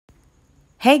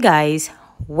Hey guys,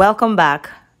 welcome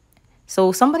back.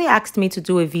 So somebody asked me to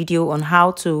do a video on how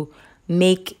to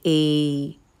make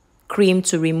a cream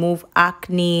to remove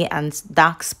acne and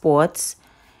dark spots,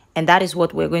 and that is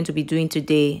what we're going to be doing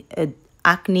today, a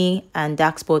acne and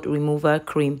dark spot remover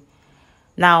cream.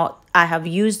 Now, I have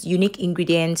used unique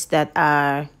ingredients that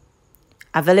are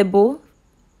available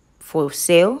for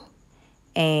sale,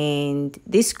 and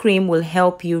this cream will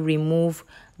help you remove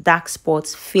dark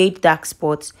spots, fade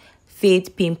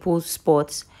pimple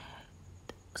spots,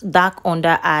 dark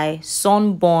under eye,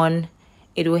 sunburn.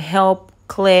 It will help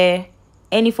clear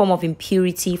any form of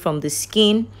impurity from the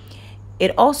skin.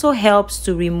 It also helps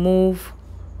to remove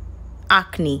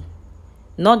acne,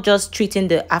 not just treating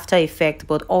the after effect,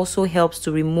 but also helps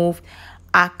to remove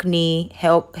acne,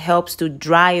 helps to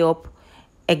dry up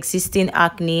existing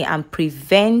acne and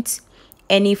prevent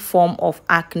any form of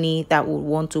acne that would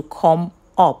want to come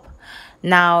up.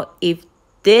 Now, if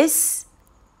this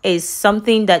is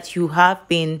something that you have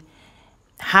been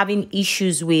having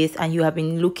issues with and you have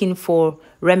been looking for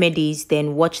remedies,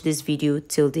 then watch this video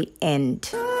till the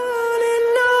end.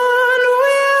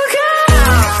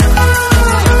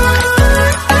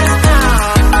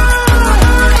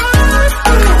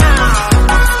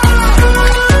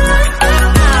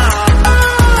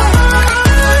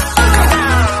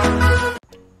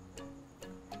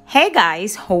 Hey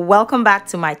guys, welcome back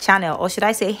to my channel, or should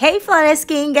I say hey Flawless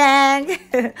Skin Gang.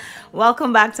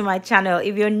 Welcome back to my channel.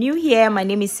 If you're new here, my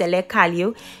name is Sele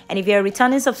Kalio, and if you're a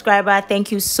returning subscriber, thank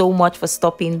you so much for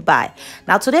stopping by.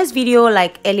 Now today's video,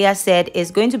 like earlier said, is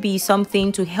going to be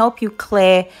something to help you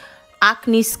clear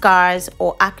acne scars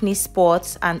or acne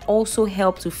spots, and also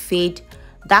help to fade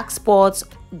dark spots,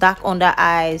 dark under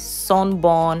eyes,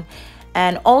 sunburn,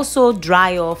 and also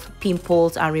dry off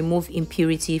pimples and remove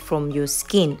impurity from your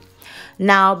skin.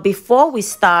 Now, before we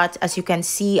start, as you can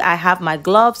see, I have my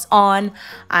gloves on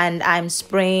and I'm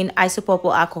spraying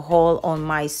isopropyl alcohol on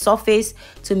my surface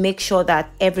to make sure that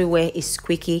everywhere is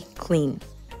squeaky clean.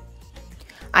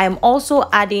 I am also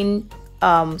adding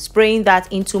spraying that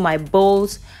into my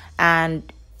bowls and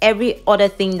every other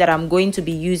thing that I'm going to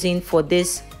be using for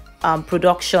this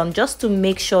production, just to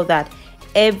make sure that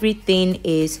everything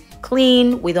is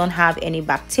clean, we don't have any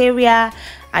bacteria.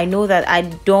 I know that I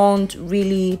don't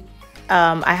really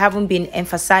I haven't been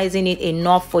emphasizing it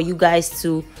enough for you guys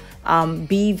to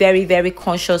be very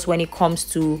conscious when it comes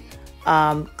to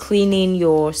cleaning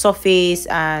your surface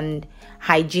and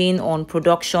hygiene on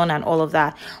production and all of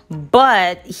that.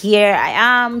 But here I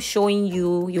am showing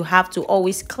you have to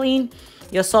always clean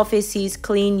your surfaces,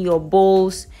 clean your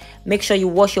bowls. Make sure you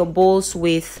wash your bowls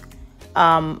with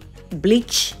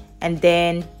bleach and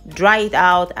then dry it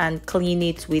out and clean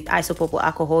it with isopropyl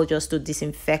alcohol just to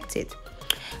disinfect it.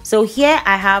 So here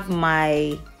I have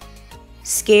my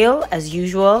scale as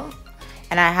usual,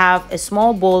 and I have a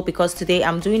small bowl because today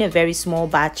I'm doing a very small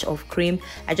batch of cream.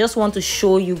 I just want to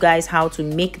show you guys how to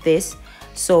make this,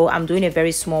 so I'm doing a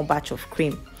very small batch of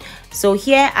cream. So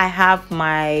here I have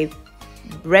my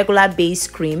regular base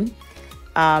cream.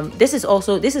 This is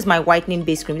my whitening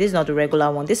base cream. This is not the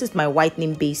regular one. This is my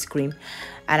whitening base cream,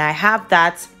 and I have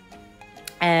that.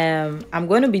 I'm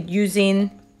going to be using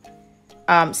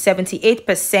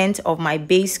 78% of my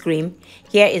base cream.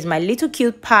 Here is my little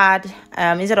cute pad.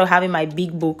 Instead of having my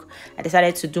big book, I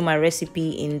decided to do my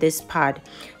recipe in this pad.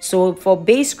 So for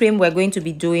base cream, we're going to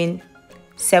be doing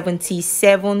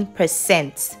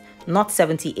 77%, not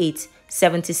 78.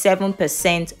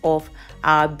 77% of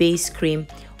our base cream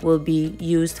will be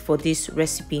used for this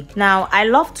recipe. Now, I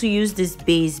love to use this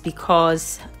base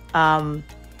because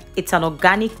it's an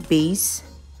organic base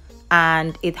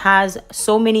and it has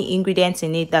so many ingredients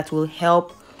in it that will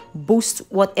help boost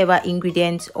whatever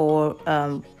ingredients or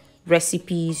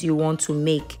recipes you want to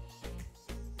make.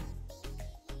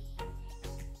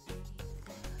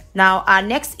 Now, our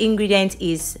next ingredient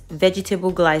is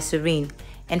vegetable glycerin.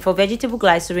 And for vegetable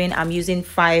glycerin, I'm using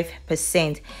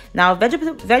 5%. Now,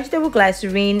 vegetable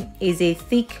glycerin is a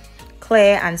thick,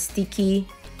 clear, and sticky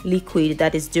liquid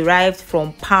that is derived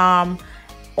from palm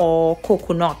or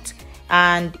coconut.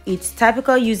 And its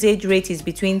typical usage rate is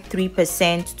between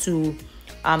 3% to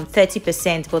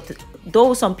 30%. But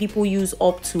though some people use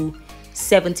up to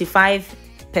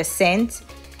 75%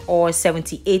 or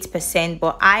 78%,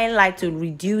 but I like to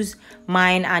reduce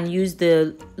mine and use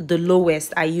the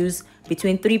lowest. I use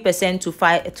between 3% to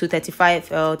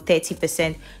 35 or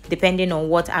 30%, depending on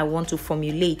what I want to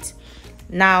formulate.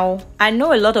 Now, I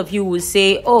know a lot of you will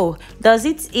say, oh,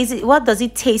 what does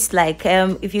it taste like?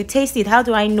 If you taste it, how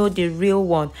do I know the real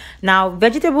one? Now,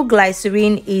 vegetable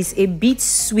glycerin is a bit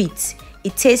sweet.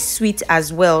 it tastes sweet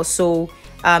as well. So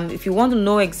if you want to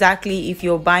know exactly if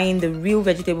you're buying the real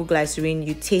vegetable glycerin,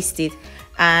 you taste it,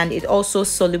 and it's also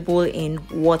soluble in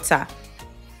water.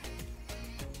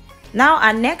 Now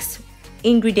our next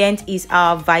ingredient is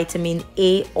our vitamin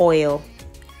A oil.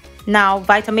 Now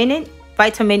vitamin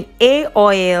A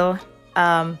oil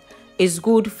is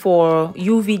good for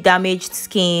UV damaged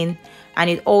skin, and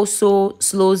it also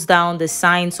slows down the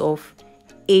signs of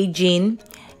aging.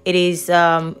 It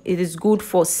is good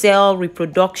for cell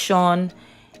reproduction.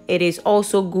 It is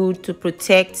also good to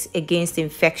protect against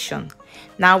infection.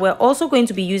 Now we're also going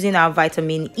to be using our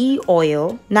vitamin E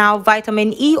oil. Now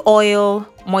vitamin E oil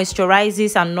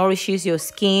moisturizes and nourishes your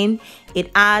skin.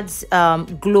 It adds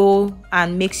glow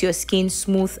and makes your skin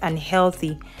smooth and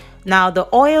healthy. Now the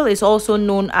oil is also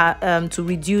known to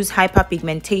reduce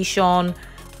hyperpigmentation,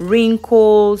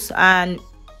 wrinkles, and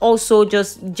also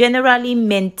just generally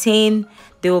maintain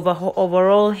the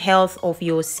overall health of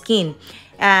your skin.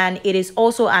 And it is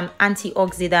also an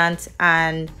antioxidant,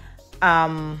 and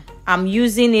I'm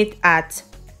using it at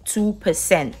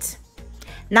 2%.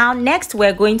 Now next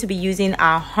we're going to be using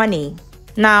our honey.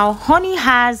 Now honey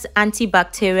has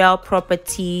antibacterial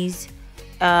properties,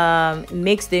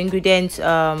 makes the ingredients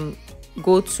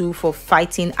go to for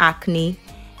fighting acne.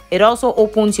 It also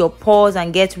opens your pores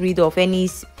and gets rid of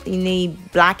any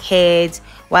blackheads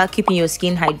while keeping your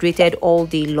skin hydrated all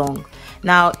day long.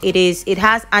 Now it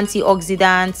has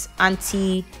antioxidants,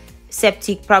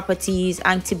 antiseptic properties,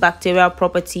 antibacterial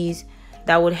properties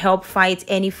that would help fight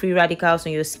any free radicals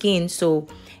on your skin. So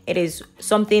it is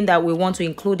something that we want to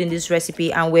include in this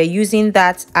recipe, and we're using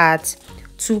that at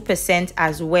 2%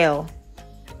 as well.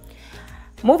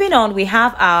 Moving on, we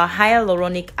have our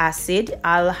hyaluronic acid.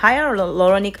 Our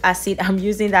hyaluronic acid, I'm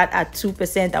using that at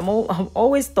 2%. I'm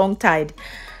always tongue-tied.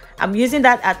 I'm using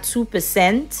that at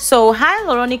 2%. So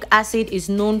hyaluronic acid is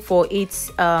known for its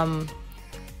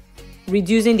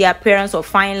reducing the appearance of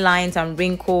fine lines and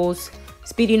wrinkles,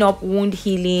 speeding up wound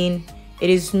healing.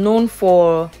 It is known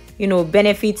for,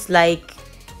 benefits like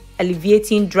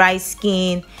alleviating dry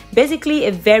skin. Basically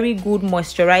a very good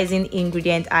moisturizing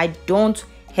ingredient. I don't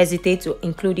hesitate to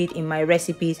include it in my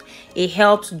recipes. It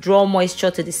helps draw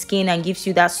moisture to the skin and gives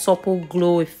you that supple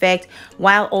glow effect,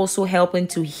 while also helping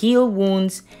to heal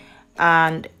wounds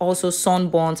and also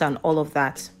sunburns and all of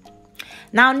that.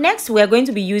 Now next we're going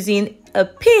to be using a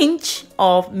pinch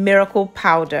of miracle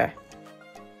powder.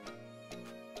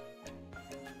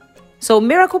 So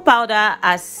miracle powder,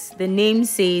 as the name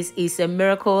says, is a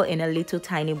miracle in a little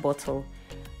tiny bottle,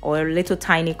 or a little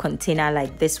tiny container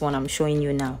like this one I'm showing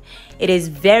you now. It is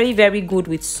very, very good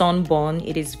with sunburn.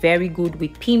 It is very good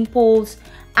with pimples,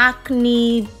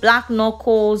 acne, black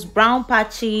knuckles, brown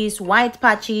patches, white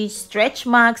patches, stretch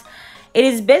marks. It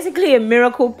is basically a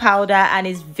miracle powder, and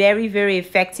is very, very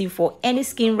effective for any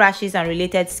skin rashes and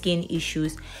related skin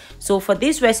issues. So for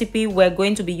this recipe, we're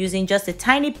going to be using just a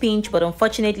tiny pinch, but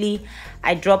unfortunately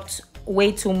I dropped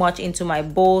way too much into my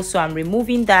bowl, so I'm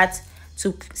removing that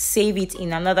to save it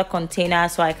in another container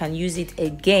so I can use it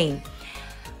again.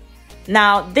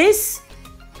 Now this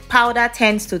powder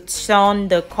tends to turn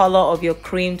the color of your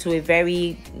cream to a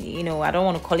very, I don't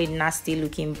want to call it nasty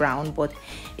looking brown, but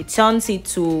it turns it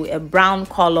to a brown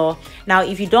color. Now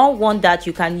if you don't want that,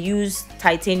 you can use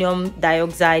titanium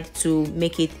dioxide to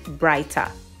make it brighter.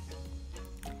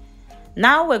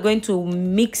 Now we're going to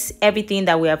mix everything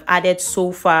that we have added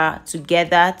so far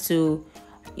together to,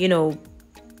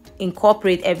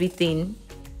 incorporate everything,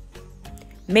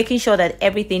 making sure that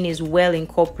everything is well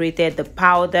incorporated: the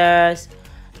powders,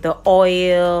 the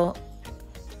oil,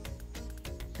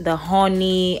 the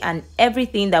honey, and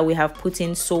everything that we have put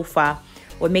in so far.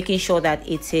 We're making sure that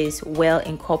it is well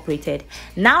incorporated.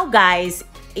 Now guys,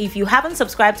 if you haven't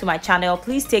subscribed to my channel,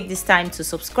 please take this time to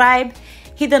subscribe,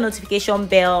 hit the notification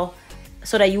bell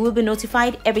so that you will be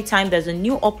notified every time there's a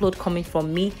new upload coming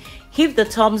from me. Hit the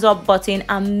thumbs up button,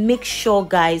 and make sure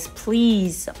guys,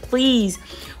 please,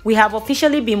 we have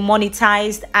officially been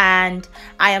monetized, and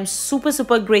I am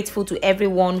super grateful to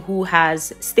everyone who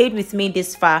has stayed with me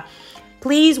this far.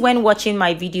 Please, when watching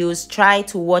my videos, try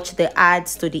to watch the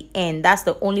ads to the end. That's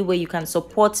the only way you can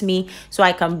support me, so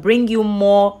I can bring you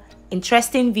more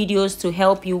interesting videos to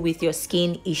help you with your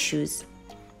skin issues.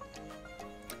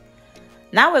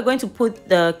 Now we're going to put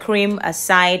the cream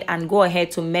aside and go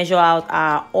ahead to measure out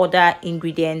our other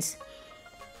ingredients.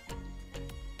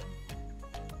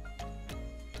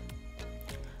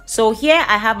 So here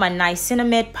I have my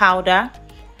niacinamide powder.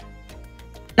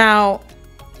 Now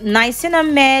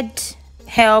niacinamide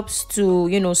helps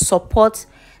to, support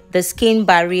the skin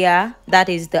barrier, that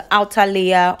is the outer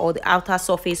layer or the outer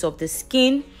surface of the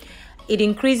skin. It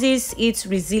increases its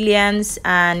resilience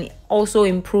and also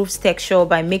improves texture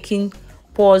by making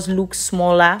pores look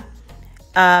smaller.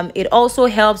 It also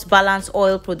helps balance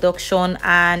oil production,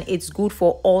 and it's good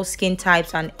for all skin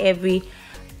types and every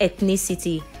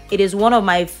ethnicity. It is one of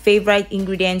my favorite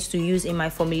ingredients to use in my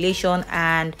formulation,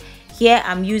 and here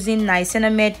I'm using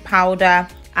niacinamide powder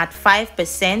at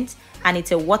 5%, and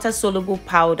it's a water soluble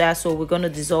powder, so we're going to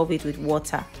dissolve it with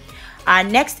water. Our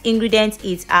next ingredient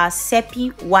is our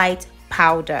sepia white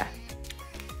powder.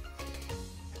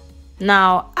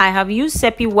 Now, I have used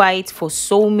sepia white for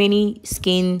so many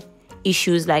skin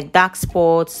issues like dark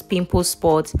spots, pimple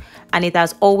spots, and it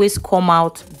has always come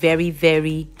out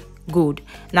very good.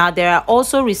 Now, there are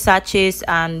also researches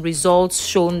and results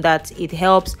shown that it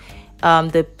helps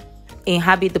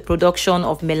inhibit the production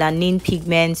of melanin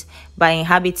pigments by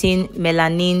inhibiting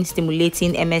melanin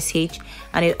stimulating MSH,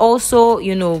 and it also,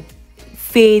 you know,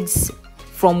 fades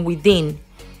from within.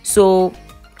 So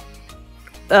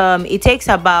it takes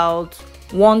about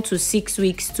 1 to 6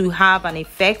 weeks to have an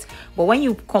effect, but when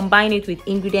you combine it with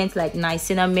ingredients like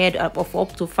niacinamide of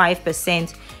up to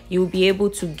 5%, you'll be able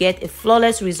to get a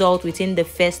flawless result within the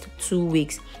first 2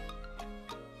 weeks.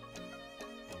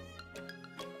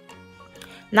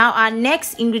 Now, our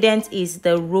next ingredient is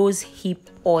the rosehip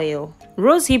oil.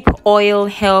 Rosehip oil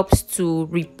helps to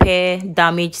repair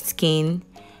damaged skin,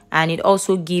 and it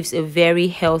also gives a very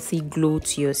healthy glow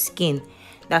to your skin.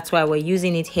 That's why we're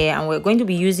using it here, and we're going to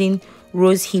be using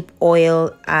rosehip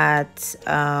oil at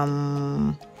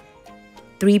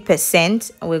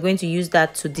 3%. We're going to use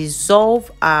that to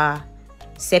dissolve our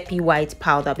sepia white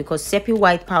powder, because sepia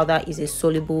white powder is a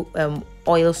soluble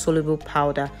oil soluble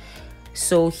powder.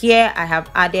 So here I have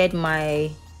added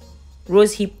my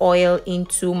rosehip oil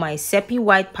into my sepia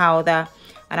white powder,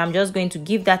 and I'm just going to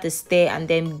give that a stir and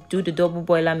then do the double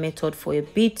boiler method for a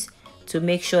bit to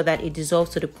make sure that it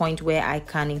dissolves to the point where I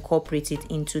can incorporate it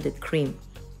into the cream.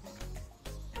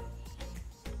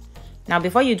 Now,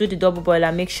 before you do the double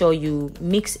boiler, make sure you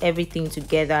mix everything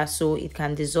together so it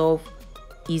can dissolve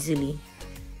easily.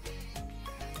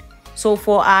 So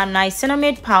for our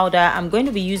niacinamide powder, I'm going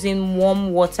to be using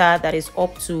warm water that is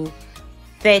up to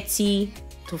 30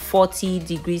 to 40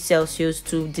 degrees Celsius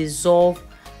to dissolve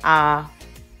our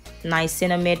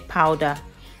niacinamide powder.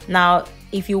 Now,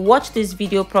 if you watch this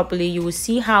video properly, you will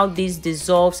see how this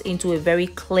dissolves into a very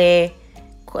clear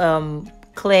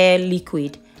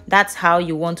liquid. That's how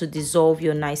you want to dissolve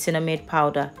your niacinamide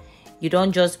powder. You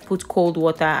don't just put cold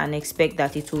water and expect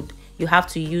that it would. You have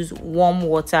to use warm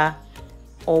water,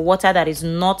 or water that is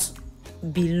not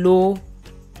below,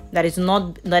 that is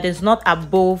not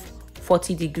above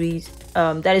 40 degrees,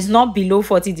 that is not below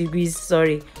 40 degrees,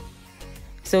 sorry.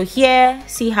 So here,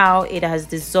 see how it has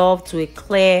dissolved to a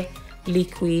clear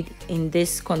liquid in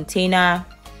this container.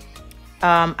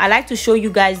 I like to show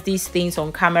you guys these things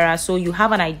on camera so you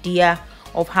have an idea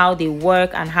of how they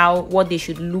work and what they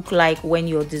should look like when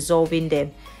you're dissolving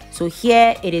them. So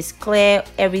here it is clear,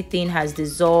 everything has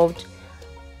dissolved.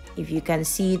 If you can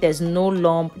see, there's no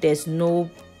lump, there's no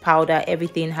powder,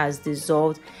 everything has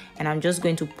dissolved, and I'm just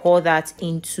going to pour that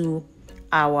into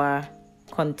our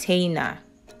container.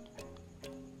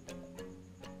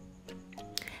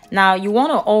 Now, you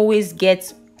want to always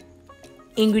get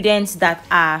ingredients that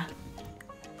are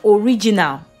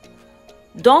original.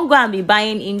 Don't go and be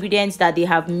buying ingredients that they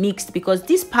have mixed, because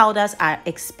these powders are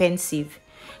expensive.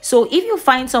 So if you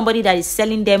find somebody that is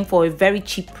selling them for a very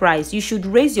cheap price, you should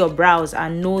raise your brows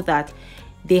and know that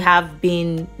they have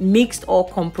been mixed or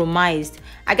compromised.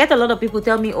 I get a lot of people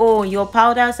tell me, oh, your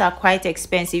powders are quite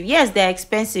expensive. Yes, they're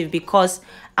expensive because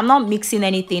I'm not mixing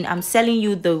anything. I'm selling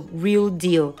you the real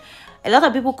deal. A lot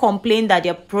of people complain that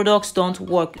their products don't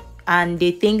work, and they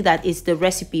think that it's the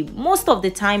recipe. Most of the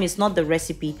time, it's not the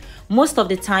recipe. Most of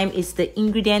the time, it's the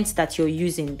ingredients that you're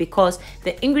using, because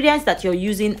the ingredients that you're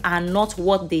using are not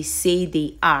what they say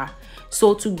they are.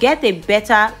 So to get a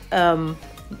better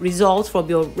result from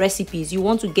your recipes, you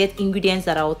want to get ingredients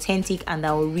that are authentic and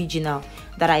are original,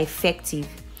 that are effective.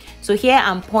 So here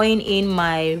I'm pouring in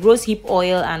my rosehip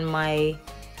oil and my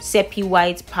sepia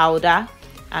white powder,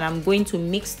 and I'm going to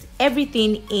mix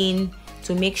everything in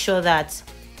to make sure that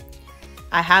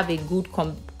I have a good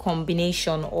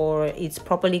combination, or it's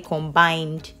properly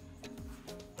combined.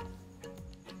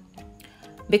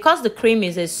 Because the cream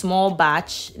is a small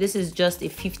batch, this is just a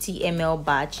 50 ml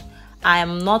batch, I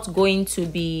am not going to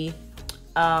be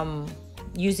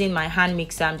using my hand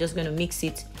mixer. I'm just going to mix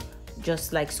it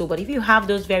just like so. But if you have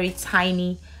those very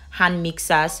tiny hand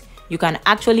mixers, you can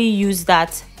actually use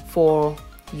that for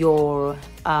your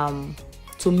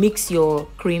to mix your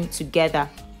cream together.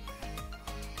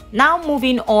 Now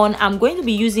moving on, I'm going to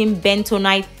be using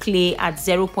bentonite clay at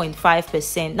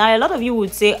 0.5%. Now a lot of you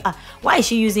would say, why is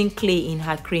she using clay in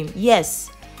her cream? Yes,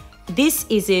 this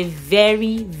is a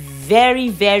very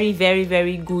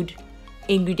good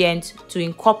ingredient to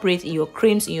incorporate in your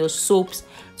creams, in your soaps,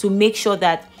 to make sure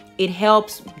that it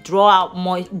helps draw out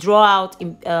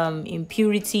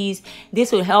impurities.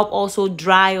 This will help also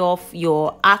dry off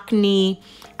your acne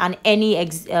and any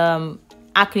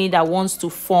acne that wants to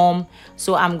form.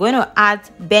 So I'm going to add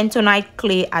bentonite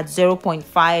clay at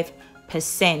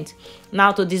 0.5%.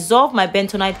 Now to dissolve my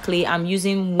bentonite clay, I'm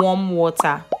using warm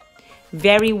water,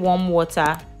 very warm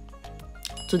water,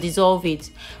 to dissolve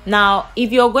it. Now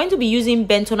if you're going to be using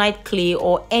bentonite clay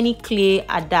or any clay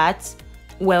at that,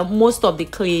 well, most of the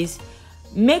clays,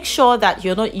 make sure that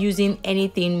you're not using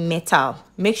anything metal.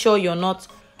 Make sure you're not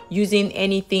using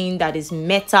anything that is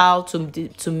metal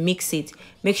to mix it.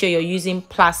 Make sure you're using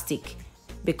plastic,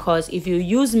 because if you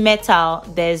use metal,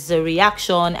 there's a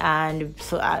reaction, and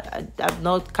I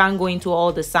can't go into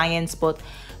all the science, but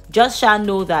just shall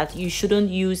know that you shouldn't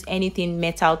use anything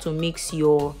metal to mix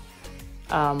your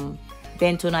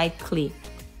bentonite clay.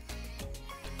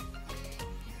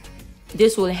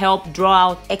 This will help draw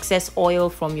out excess oil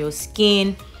from your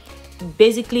skin,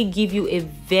 basically give you a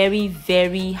very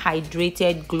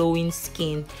hydrated, glowing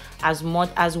skin, as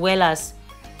well as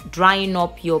drying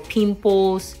up your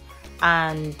pimples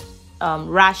and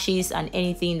rashes and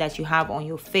anything that you have on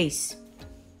your face.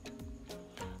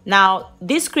 Now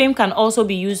this cream can also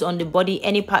be used on the body,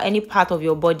 any part of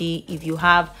your body. If you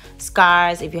have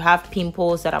scars, if you have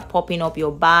pimples that are popping up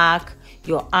your back,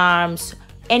 your arms,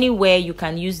 anywhere, you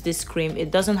can use this cream. It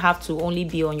doesn't have to only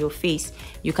be on your face.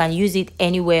 You can use it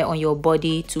anywhere on your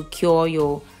body to cure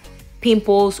your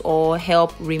pimples or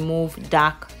help remove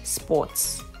dark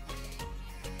spots.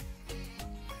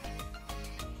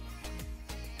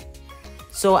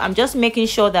 So I'm just making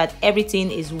sure that everything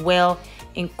is well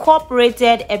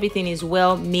incorporated, everything is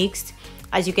well mixed.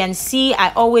 As you can see,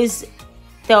 I always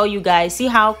tell you guys, see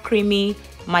how creamy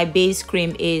my base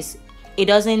cream is. It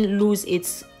doesn't lose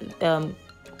its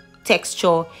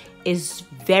texture. Is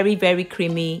very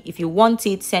creamy. If you want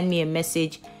it, send me a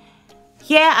message.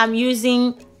 Here I'm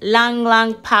using Lang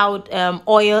Lang powder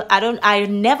oil. I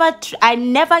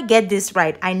never get this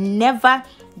right. I never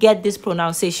get this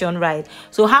pronunciation right.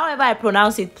 So however I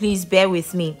pronounce it, please bear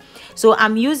with me. So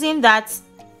I'm using that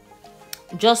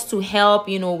just to help,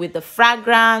 you know, with the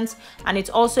fragrance, and it's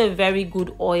also a very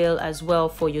good oil as well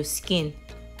for your skin.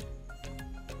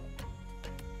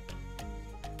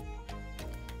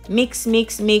 Mix,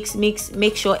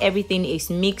 make sure everything is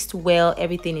mixed well,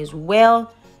 everything is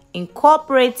well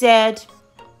incorporated.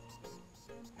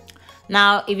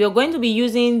 Now if you're going to be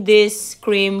using this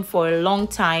cream for a long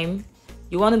time,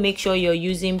 you want to make sure you're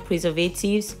using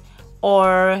preservatives,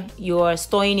 or you're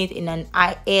storing it in an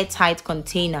airtight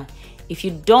container. If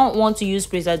you don't want to use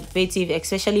preservative,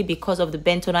 especially because of the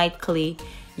bentonite clay,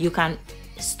 you can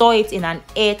store it in an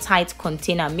airtight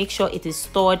container. Make sure it is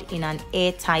stored in an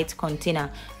airtight container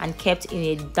and kept in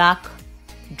a dark,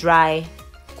 dry,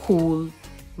 cool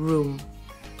room.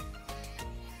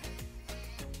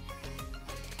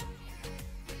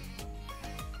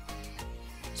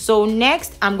 So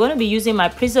next I'm going to be using my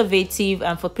preservative,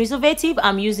 and for preservative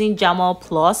I'm using Jamal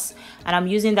Plus, and I'm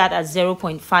using that at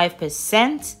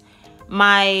 0.5%.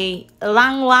 My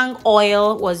Lang Lang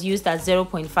oil was used at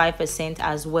 0.5%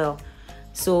 as well.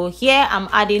 So here I'm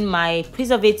adding my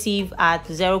preservative at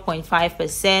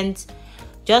 0.5%,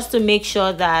 just to make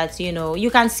sure that, you know,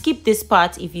 you can skip this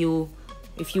part if you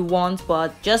want,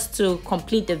 but just to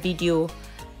complete the video,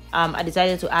 I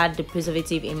decided to add the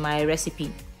preservative in my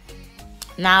recipe.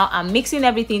 Now I'm mixing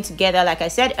everything together. Like I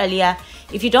said earlier,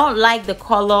 if you don't like the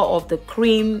color of the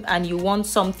cream and you want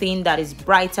something that is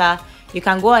brighter, you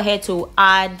can go ahead to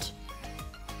add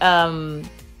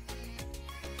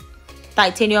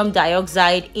titanium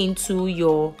dioxide into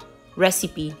your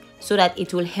recipe, so that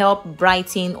it will help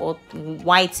brighten or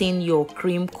whiten your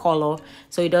cream color,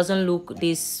 so it doesn't look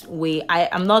this way.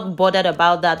 I'm not bothered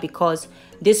about that, because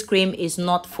this cream is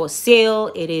not for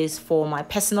sale. It is for my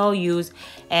personal use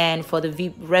and for the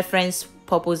reference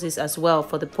purposes as well,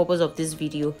 for the purpose of this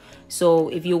video. So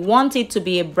if you want it to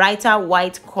be a brighter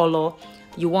white color,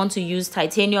 you want to use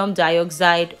titanium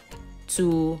dioxide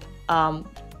to ump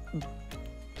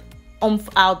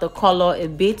out the color a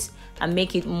bit and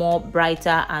make it more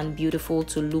brighter and beautiful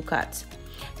to look at.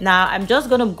 Now I'm just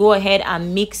gonna go ahead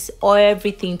and mix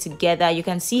everything together. You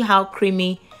can see how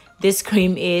creamy this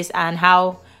cream is and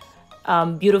how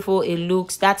beautiful it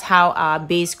looks. That's how our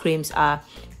base creams are.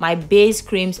 My base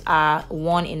creams are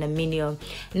 1 in a million.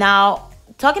 Now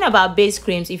talking about base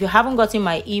creams, if you haven't gotten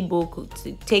my ebook,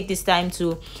 take this time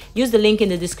to use the link in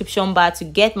the description bar to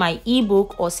get my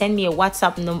ebook, or send me a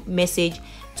WhatsApp message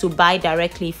to buy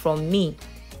directly from me.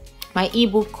 My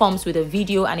ebook comes with a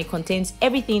video and it contains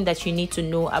everything that you need to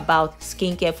know about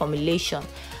skincare formulation.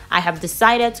 I have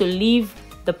decided to leave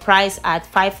the price at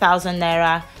 5,000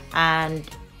 naira and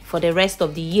for the rest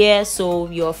of the year, so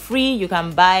you're free. You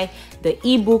can buy the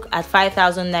ebook at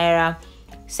 5,000 naira.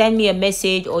 Send me a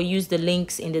message or use the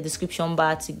links in the description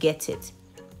bar to get it.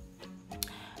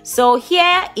 So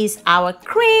here is our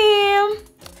cream,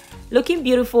 looking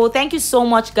beautiful. Thank you so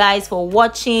much guys for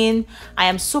watching. I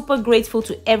am super grateful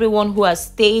to everyone who has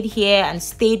stayed here and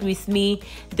stayed with me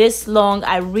this long.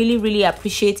 I really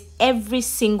appreciate every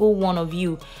single one of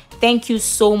you. Thank you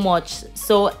so much.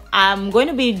 So I'm going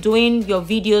to be doing your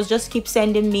videos. Just keep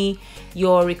sending me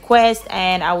your request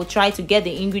and I will try to get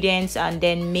the ingredients and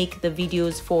then make the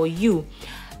videos for you.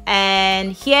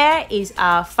 And here is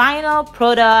our final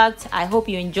product. I hope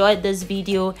you enjoyed this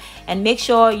video, and make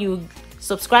sure you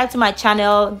subscribe to my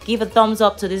channel, give a thumbs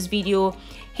up to this video,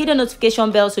 hit the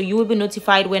notification bell so you will be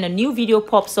notified when a new video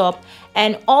pops up,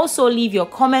 and also leave your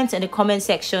comments in the comment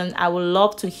section. I would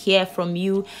love to hear from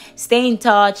you. Stay in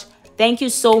touch. Thank you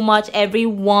so much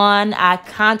everyone. I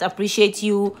can't appreciate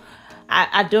you.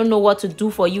 I don't know what to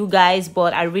do for you guys,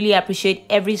 but I really appreciate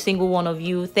every single one of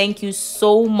you. Thank you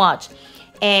so much,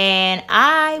 and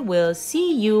I will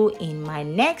see you in my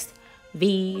next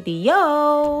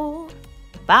video.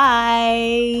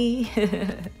 Bye.